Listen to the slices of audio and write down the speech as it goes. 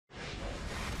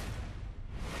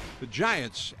The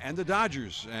Giants and the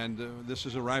Dodgers, and this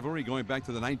is a rivalry going back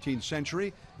to the 19th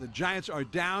century. The Giants are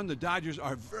down, the Dodgers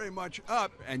are very much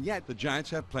up, and yet the Giants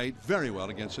have played very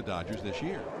well against the Dodgers this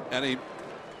year. And he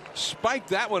spiked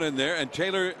that one in there, and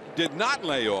Taylor did not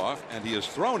lay off, and he is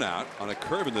thrown out on a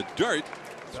curve in the dirt.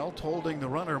 Belt holding the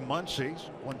runner.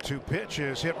 Muncy's 1-2 pitch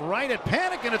is hit right at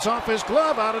Panic, and it's off his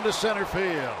glove out into center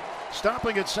field.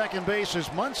 Stopping at second base is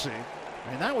Muncy,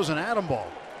 and that was an atom ball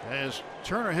as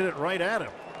Turner hit it right at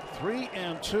him.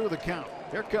 3-2 the count.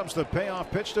 Here comes the payoff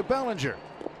pitch to Bellinger.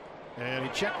 And he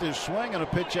checked his swing on a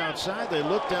pitch outside. They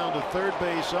look down to third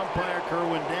base umpire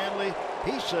Kerwin Danley.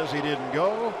 He says he didn't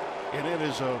go. And it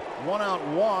is a one-out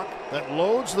walk that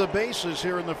loads the bases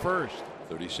here in the first.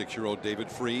 36-year-old David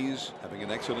Freese having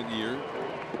an excellent year.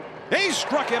 He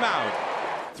struck him out.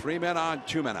 3 men on,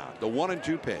 2 men out. The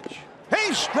 1-2 pitch.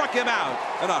 He struck him out,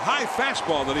 and a high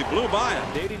fastball that he blew by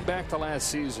him. Dating back to last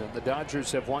season, the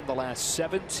Dodgers have won the last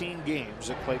 17 games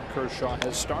that Clayton Kershaw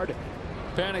has started.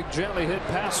 Panic gently hit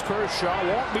past Kershaw.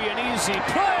 Won't be an easy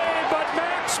play, but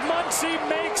Max Muncy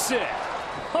makes it.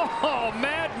 Oh,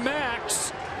 Mad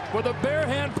Max with a bare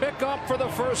hand pickup for the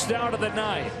first out of the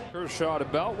night. Kershaw to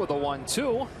Belt with a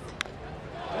 1-2.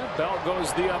 And Belt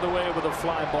goes the other way with a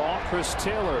fly ball. Chris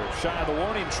Taylor shy of the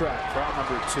warning track for out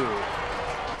number 2.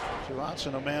 2 outs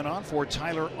and a man on for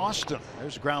Tyler Austin.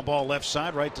 There's a ground ball left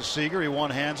side right to Seager. He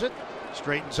one-hands it,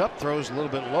 straightens up, throws a little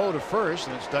bit low to first,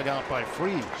 and it's dug out by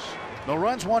Freese. No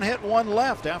runs, 1 hit, 1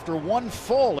 left after 1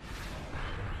 full.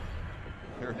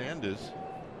 Hernandez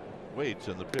waits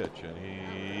on the pitch, and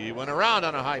he went around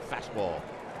on a high fastball.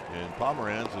 And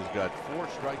Pomeranz has got 4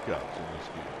 strikeouts in this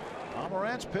game.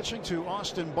 Pomeranz pitching to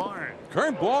Austin Barnes.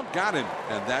 Curveball got him,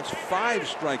 and that's 5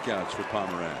 strikeouts for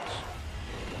Pomeranz.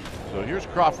 So here's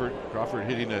Crawford. Crawford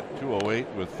hitting at 208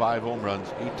 with 5 home runs,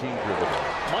 18 dribble.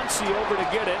 Muncy over to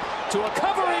get it to a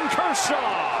covering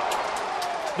Kershaw.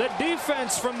 The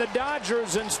defense from the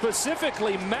Dodgers, and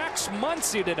specifically Max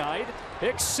Muncy tonight,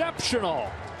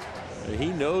 exceptional.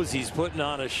 He knows he's putting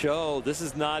on a show. This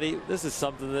is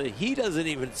something that he doesn't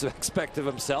even expect of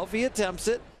himself. He attempts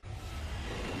it.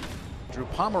 Drew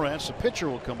Pomeranz, the pitcher,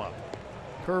 will come up.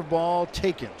 Curveball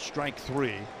taken, strike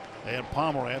 3. And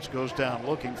Pomeranz goes down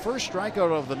looking. First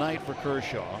strikeout of the night for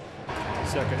Kershaw.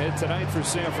 Second hit tonight for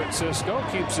San Francisco.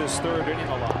 Keeps his 3rd inning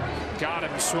alive. Got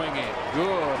him swinging.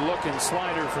 Good looking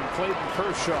slider from Clayton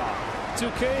Kershaw. 2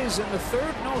 Ks in the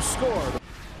 3rd, no score.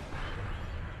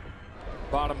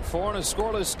 Bottom 4 in a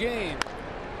scoreless game.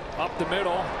 Up the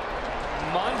middle.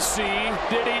 Muncy.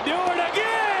 Did he do it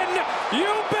again?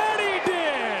 You bet he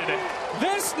did.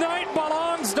 This night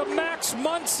belongs to Max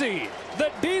Muncy,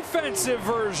 the defensive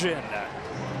version.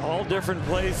 All different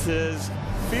places,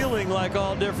 feeling like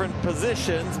all different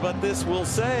positions, but this will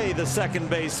say the second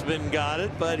baseman got it,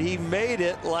 but he made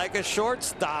it like a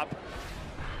shortstop.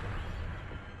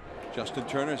 Justin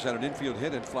Turner's had an infield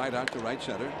hit and flied out to right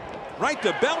center. Right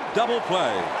to Belt, double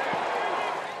play.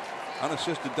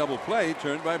 Unassisted double play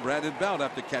turned by Brandon Belt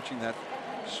after catching that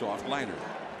soft liner.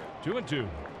 2-2.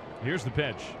 Here's the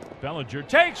pitch. Bellinger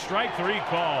takes strike 3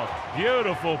 called.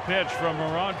 Beautiful pitch from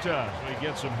Maranta. So he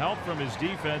gets some help from his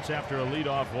defense after a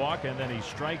leadoff walk, and then he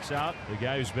strikes out the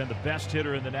guy who's been the best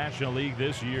hitter in the National League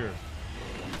this year.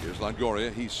 Here's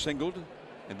Longoria. He's singled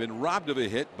and been robbed of a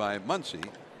hit by Muncy.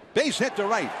 Base hit to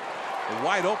right. The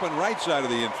wide open right side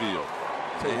of the infield.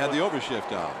 They had the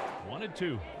overshift on.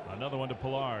 1-2. Another one to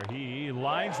Pilar. He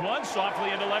lines one softly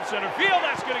into left center field.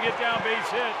 That's going to get down, base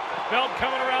hit. Belt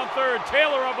coming around 3rd.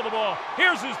 Taylor up with the ball.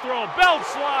 Here's his throw. Belt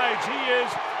slides. He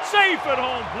is safe at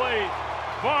home plate.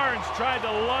 Barnes tried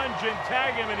to lunge and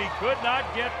tag him, and he could not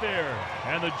get there.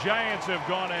 And the Giants have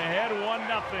gone ahead 1-0.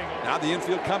 Now the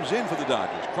infield comes in for the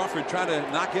Dodgers. Crawford trying to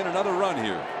knock in another run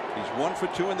here. He's 1 for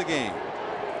 2 in the game.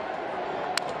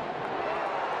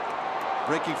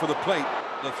 Breaking for the plate.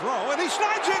 The throw, and he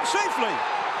slides in safely.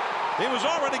 He was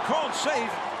already called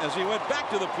safe as he went back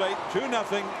to the plate.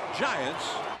 2-0 Giants.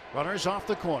 Runners off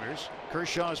the corners.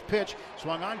 Kershaw's pitch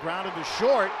swung on, grounded to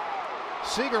short.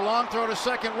 Seager long throw to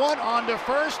second, 1 on to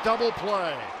first, double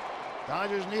play.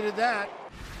 Dodgers needed that.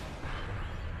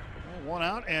 1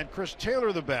 out, and Chris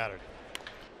Taylor the batter.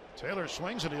 Taylor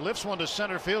swings and he lifts one to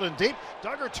center field and deep.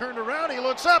 Duggar turned around, he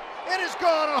looks up, it is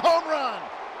gone, a home run.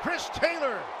 Chris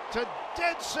Taylor to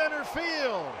dead center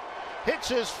field. Hits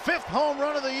his 5th home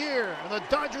run of the year, and the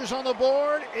Dodgers on the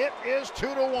board. It is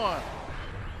 2-1.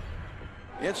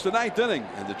 It's the 9th inning,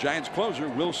 and the Giants closer,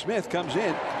 Will Smith, comes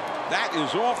in. That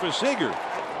is all for Seager.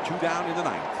 2 down in the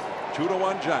 9th.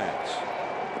 2-1 Giants.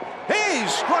 He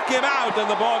struck him out, and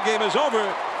the ball game is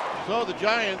over. So the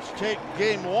Giants take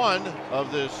game 1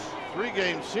 of this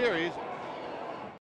 3-game series.